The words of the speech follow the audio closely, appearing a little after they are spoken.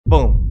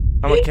Boom.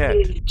 I'm a cat.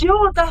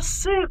 Yo, that's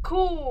so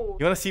cool.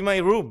 You wanna see my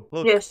room?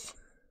 Look. Yes.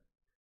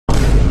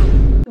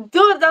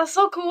 Dude, that's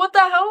so cool. What the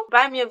hell?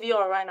 Buy me a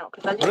VR right now.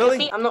 Cause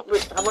Really? I'm not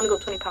rich. I wanna go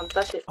 £20.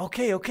 That's it.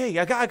 Okay.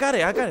 I got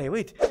it.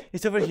 Wait.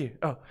 It's over here.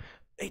 Oh.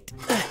 Wait.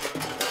 Wait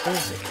a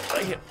second.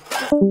 Right here.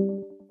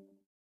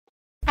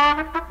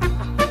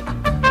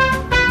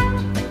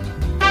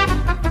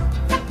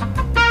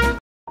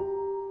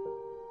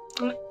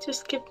 Just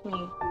skip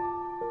me.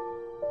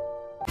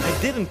 I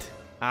didn't.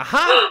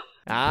 Aha!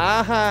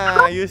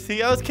 Aha! You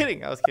see, I was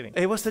kidding.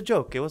 Hey, what's the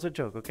joke?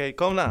 Okay,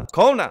 calm down.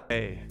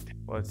 Hey,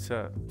 what's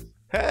up?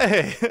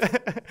 Hey!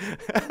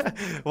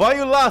 Why are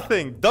you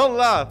laughing? Don't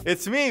laugh.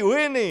 It's me,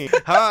 Winnie.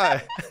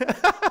 Hi.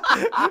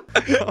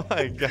 Oh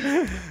my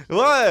god.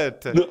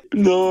 What?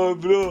 No,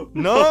 bro.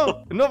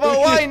 No, but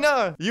why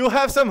not? You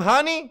have some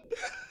honey?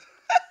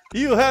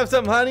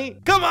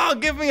 Come on,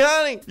 give me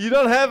honey. You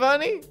don't have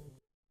honey?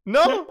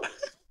 No?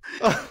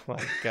 Oh my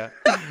god.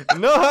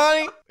 No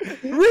honey?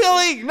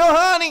 Really? No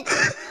honey?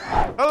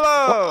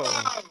 Hello.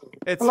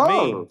 It's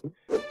me.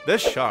 The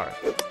shark.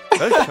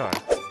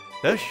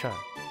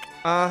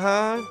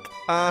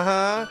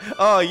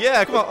 Oh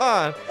yeah, come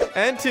on.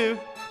 And 2,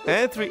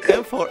 and 3,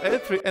 and 4,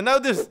 and 3. And now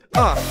this.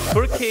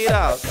 Perk it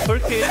out.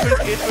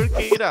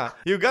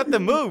 You got the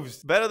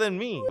moves. Better than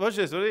me. Watch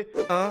this, ready?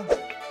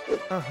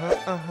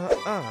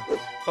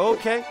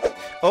 Okay.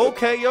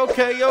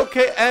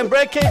 And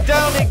break it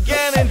down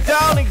again and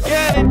down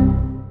again.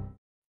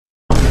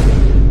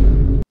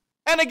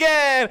 And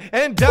again.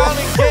 And down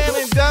again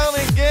and down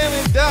again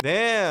and down.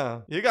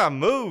 Damn. You got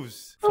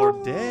moves for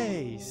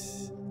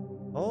days.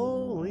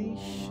 Holy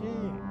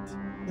shit.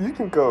 You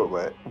can go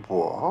away.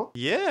 What?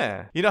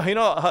 Yeah. You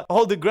know,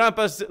 all the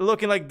grandpas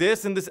looking like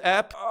this in this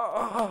app.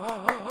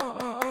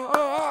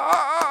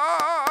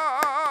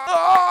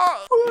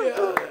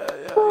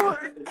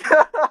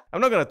 I'm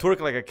not gonna twerk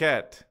like a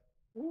cat.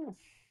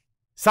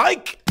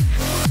 Psych!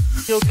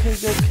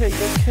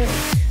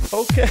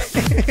 Okay.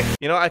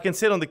 You know, I can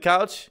sit on the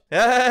couch.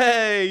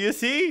 Hey, you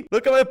see?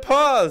 Look at my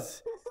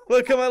paws.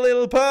 Look at my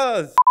little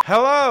paws.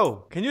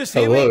 Hello. Can you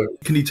see me?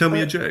 Can you tell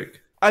me a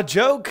joke? A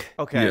joke?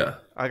 Okay. Yeah.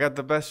 I got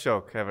the best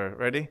joke ever.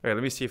 Ready? Wait,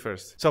 let me see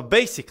first. So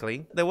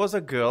basically, there was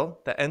a girl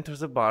that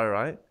enters a bar,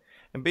 right?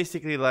 And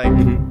basically like...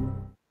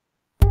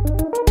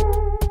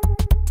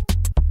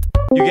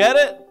 You get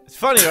it? It's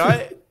funny,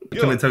 right?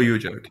 Can I tell you a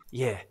joke?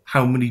 Yeah.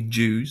 How many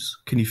Jews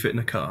can you fit in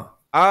a car?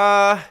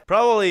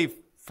 Probably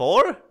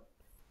 4,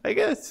 I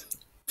guess.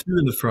 2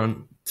 in the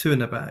front, 2 in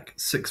the back,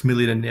 6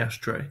 million in the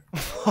ashtray.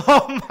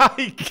 Oh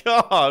my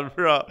god,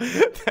 bro.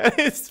 That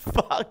is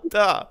fucked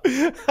up.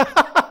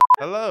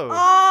 Hello.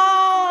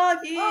 Oh,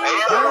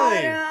 yeah.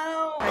 Hey.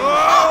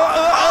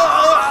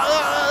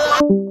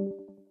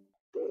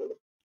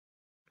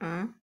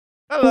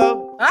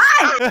 Hello.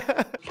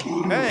 Hi.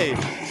 Hey.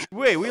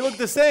 Wait, we look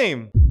the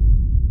same.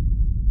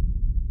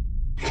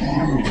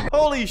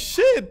 Holy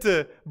shit,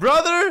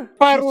 brother!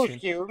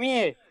 По-русски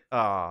умеешь?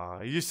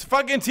 You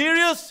fucking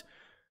serious?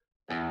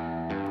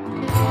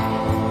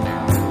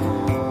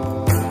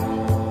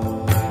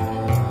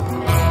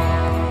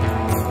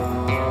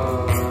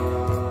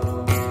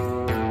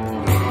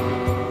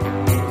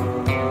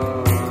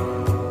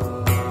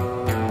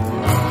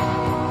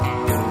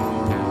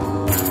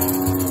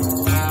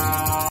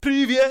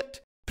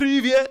 Привет!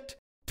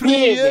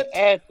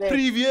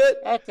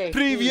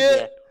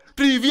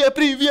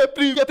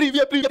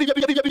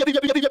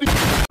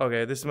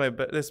 Okay, this is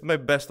my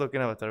best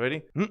looking avatar.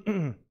 Ready?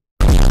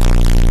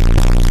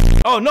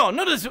 Oh no,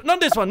 not this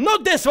one,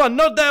 not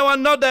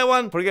that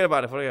one. Forget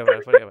about it.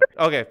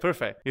 Okay,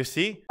 perfect. You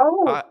see?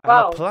 Oh, I'm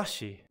wow. a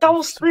plushie. That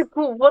was so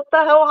cool. What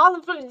the hell? How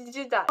the fuck did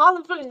you do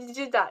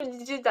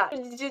that?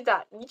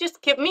 You just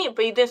skipped me,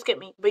 but you didn't skip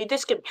me.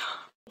 Just skip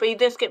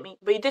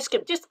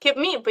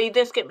me, but you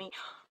didn't skip me.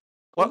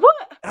 What?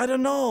 I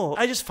don't know.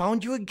 I just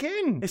found you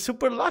again. It's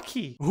super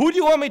lucky. Who do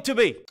you want me to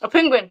be? A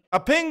penguin. A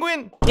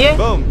penguin? Yeah.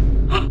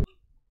 Boom.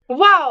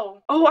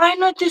 Wow. Oh, I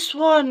know this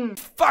one.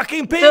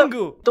 Fucking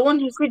penguin. The one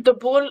who threw the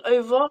ball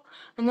over,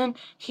 and then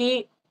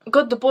he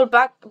got the ball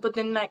back, but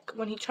then like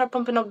when he tried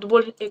pumping up the ball,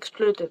 it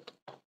exploded.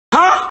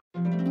 Huh?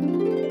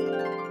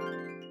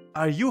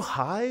 Are you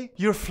high?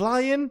 You're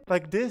flying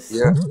like this?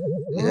 Yeah.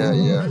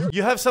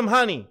 You have some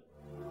honey.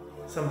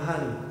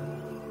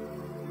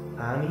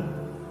 Honey?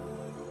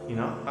 You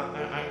know?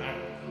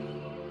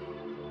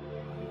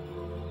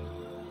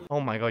 Oh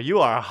my god, you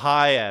are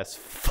high as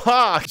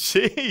fuck.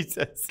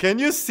 Jesus. Can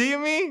you see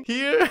me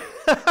here?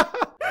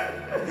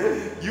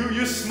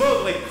 you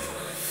smoke like...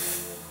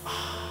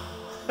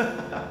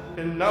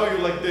 And now you're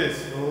like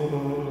this.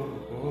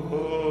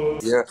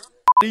 Yeah.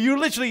 You're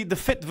literally the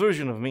fit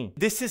version of me.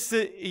 This is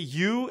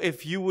you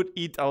if you would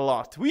eat a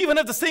lot. We even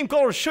have the same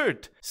color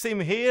shirt.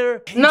 Same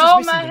hair. No,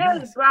 my hair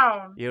is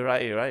brown. You're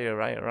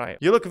right.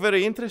 You look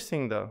very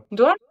interesting though.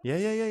 Do I?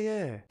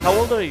 Yeah. How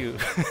old are you?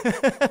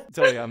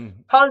 Sorry,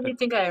 How old do you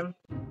think I am?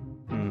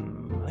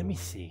 Let me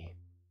see.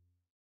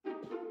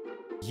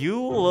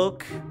 You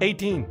look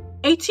 18.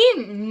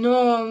 18?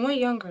 No, I'm way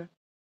younger.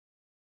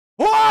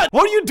 What?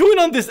 What are you doing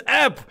on this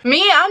app?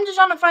 Me, I'm just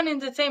trying to find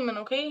entertainment,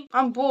 okay?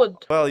 I'm bored.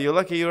 Well, you're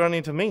lucky you run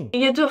into me.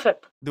 You do a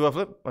flip. Do a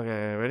flip?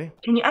 Okay, ready?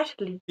 Can you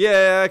actually?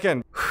 Yeah, I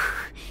can.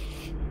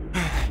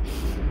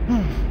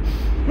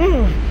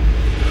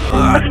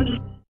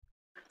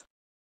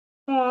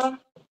 Aw.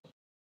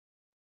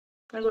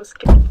 I got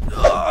scared.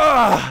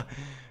 Ah,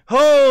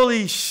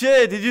 holy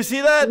shit, did you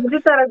see that? You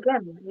did that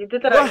again. You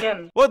did that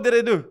again. What did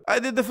I do? I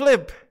did the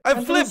flip. I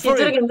flipped for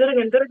Do it it. again, do it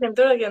again, do it again,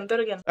 do it again, do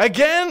it again.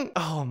 Again?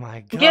 Oh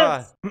my god.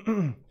 Yes.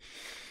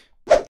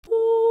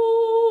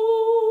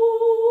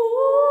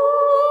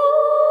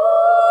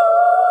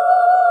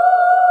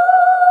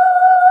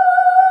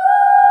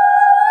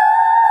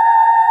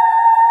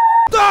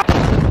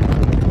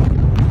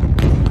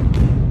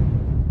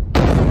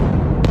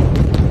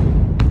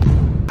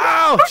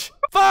 Ouch!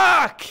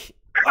 Fuck!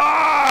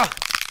 Ah!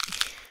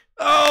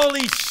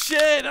 Holy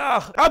shit!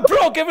 Ah, I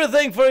broke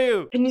everything for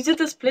you! Can you do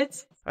the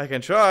splits? I can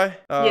try.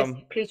 Yes,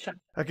 please try.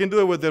 I can do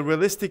it with the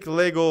realistic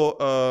Lego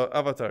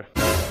avatar.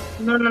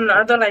 No,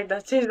 I don't like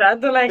that. Change that. I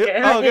don't like it.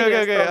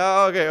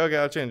 Okay.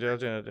 I'll change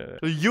it.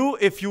 You,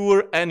 if you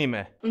were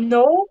anime.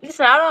 No.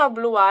 Listen, I don't have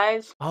blue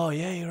eyes. Oh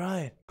yeah, you're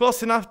right.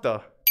 Close enough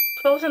though.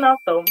 Close enough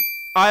though.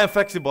 I am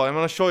flexible. I'm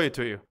gonna show it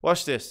to you.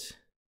 Watch this.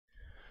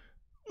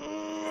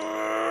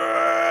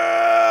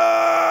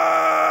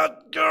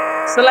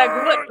 So like,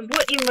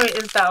 what emote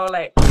is that? Or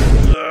like,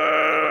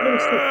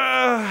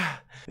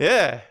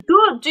 yeah.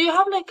 dude, do you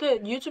have like a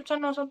YouTube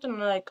channel or something,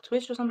 or like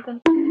Twitch or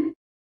something?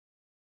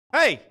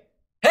 Hey.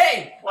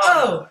 Hey,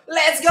 oh,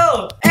 let's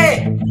go.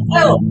 Hey,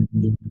 oh,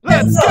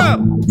 Let's go!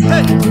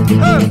 Hey,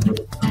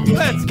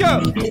 let's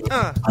go!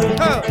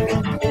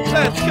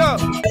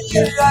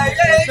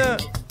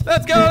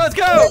 Let's go! Let's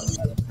go!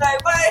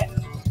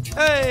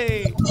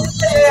 Hey!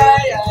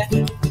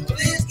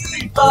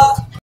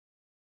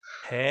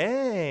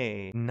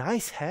 Hey,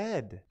 nice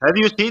head. Have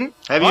you seen?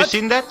 Have you What?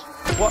 seen that?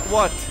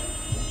 What?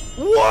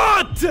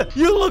 What?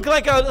 You look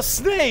like a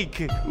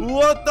snake!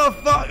 What the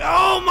fuck?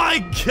 Oh my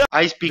god!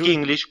 I speak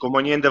English, como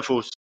niente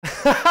fus.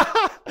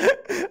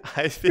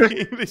 I speak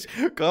English.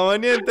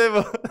 Conveniente.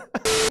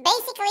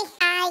 Basically,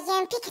 I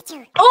am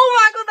Pikachu. Oh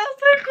my god, that's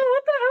so cool.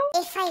 What the hell?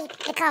 If I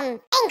become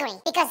angry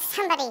because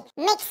somebody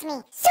makes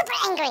me super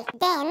angry,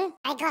 then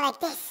I go like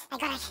this. I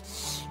go like...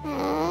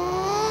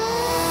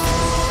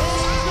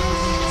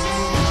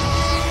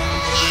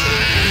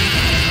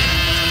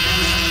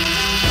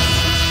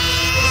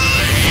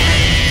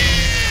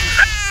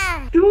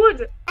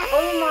 Dude,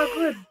 oh my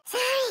god.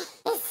 Sorry,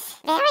 it's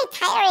very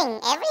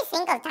tiring every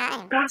single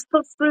time. That's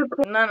so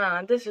cool.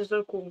 No, this is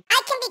so cool.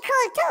 I can be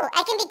cool too.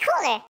 I can be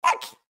cooler.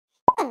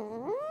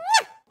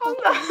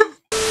 Look.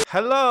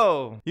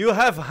 Hello. You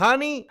have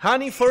honey?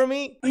 Honey for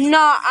me?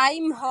 No,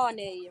 I'm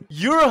honey.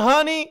 You're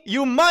honey?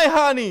 You my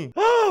honey.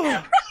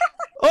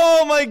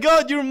 Oh my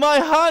god, you're my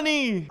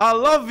honey. I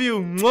love you.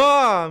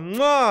 Mwah,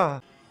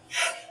 mwah.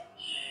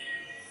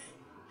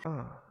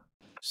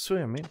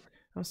 Swimming.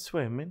 I'm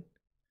swimming.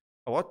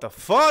 What the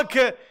fuck?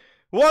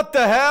 What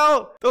the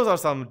hell? Those are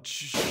some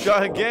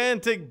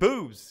gigantic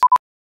boobs.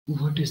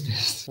 What is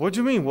this? What do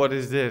you mean, what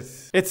is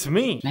this? It's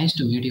me. Nice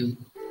to meet you,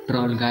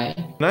 troll guy.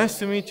 Nice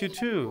to meet you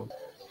too.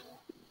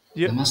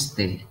 Yeah.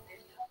 Namaste.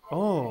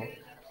 Oh,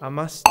 I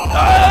must.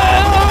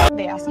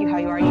 They ask you how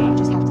you are, you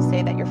just have to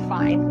say that you're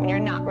fine when you're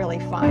not really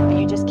fine, but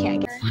you just can't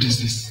get. What is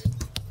this?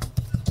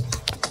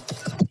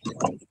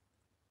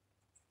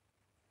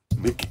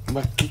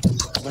 Ma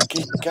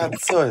che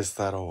cazzo è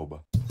sta roba?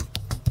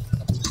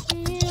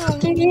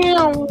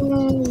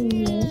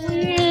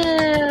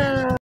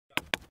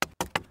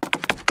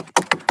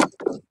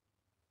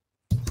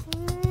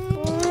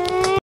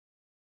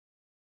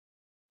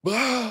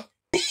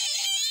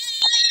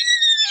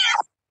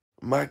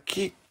 Ma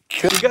che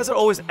You guys are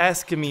always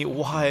asking me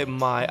why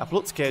my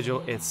upload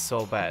schedule is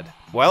so bad.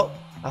 Well,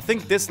 I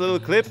think this little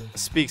clip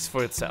speaks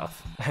for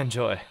itself.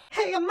 Enjoy.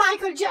 Hey, I'm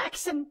Michael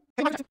Jackson.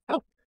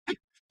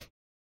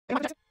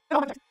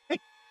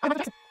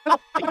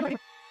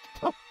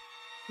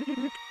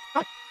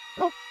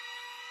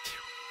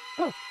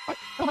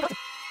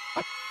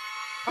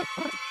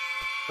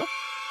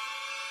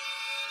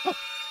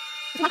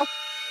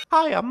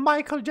 Hi, I'm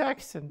Michael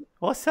Jackson.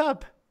 What's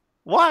up?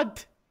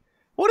 What?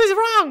 What is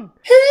wrong?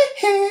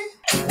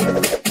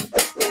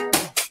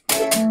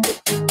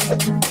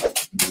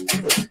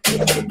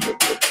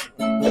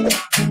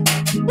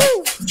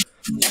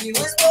 He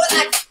was more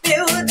like a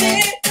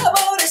building. I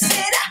wanna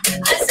sit up.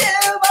 I said,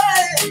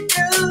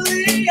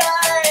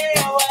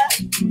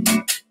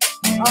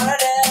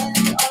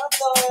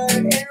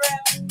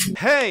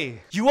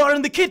 Hey, you are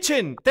in the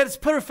kitchen. That's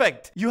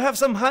perfect. You have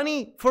some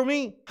honey for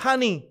me?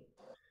 Honey.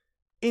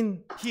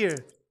 In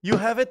here. You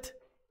have it?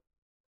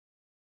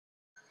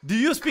 Do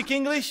you speak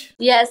English?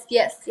 Yes.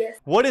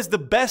 What is the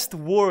best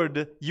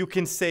word you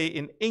can say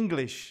in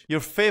English? Your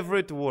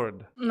favorite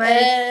word? My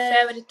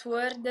favorite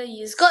word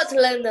is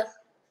Scotland.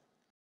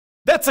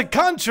 That's a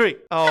country!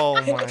 Oh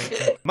my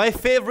god. My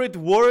favorite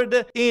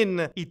word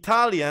in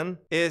Italian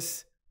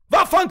is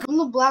Vaffanculo. I'm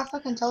the black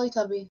fucking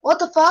Teletubby. What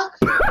the fuck?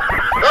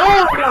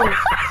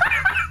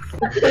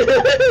 I'm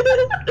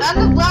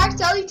the black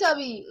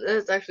Teletubby.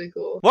 That's actually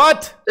cool.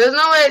 What? There's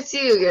no way I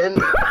see you again.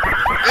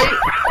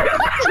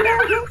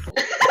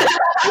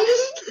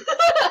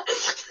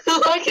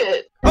 Look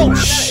it. Oh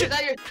Is shit!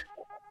 that your